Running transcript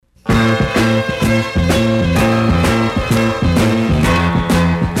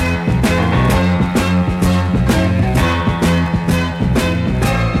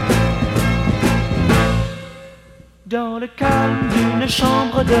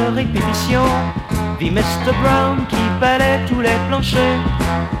de répétition. Vit Mr. Brown qui balait tous les planchers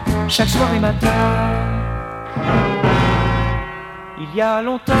chaque soir et matin. Il y a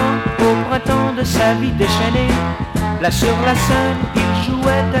longtemps, au printemps de sa vie déchaînée, là sur la scène, il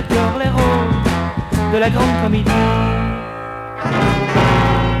jouait à cœur les rôles de la grande comédie.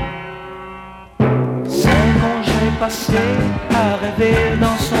 C'est quand j'ai passé à rêver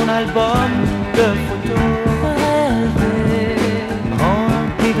dans son album de photos,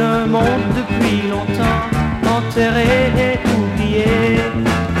 rempli d'un monde depuis longtemps, enterré et oublié.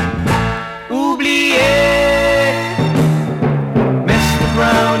 Oublié, Mr.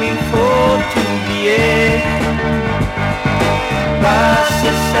 Brown, il faut oublier.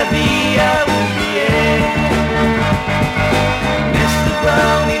 Passer sa vie à oublier. Mr.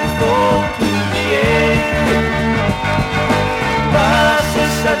 Brown, il faut oublier. Passer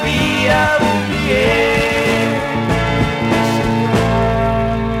sa vie à oublier.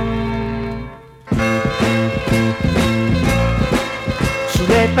 Sous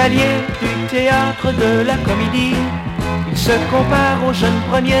les paliers du théâtre de la comédie, il se compare aux jeunes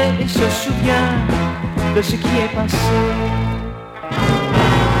premiers et se souvient de ce qui est passé.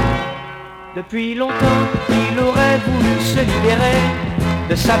 Depuis longtemps, il aurait voulu se libérer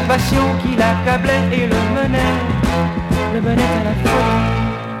de sa passion qui l'accablait et le menait à la folie.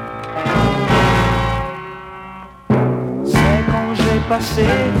 C'est quand j'ai passé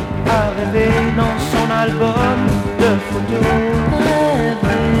à rêver dans son album de photos,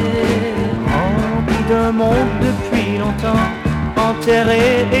 rempli d'un monde depuis longtemps, enterré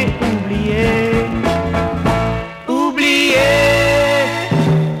et oublié. Oublié,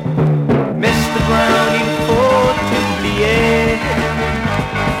 Mr. Brown, il faut oublier.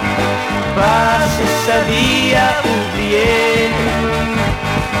 Passer sa vie à oublier.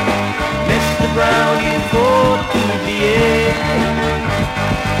 Mr. Brown, il faut oublier.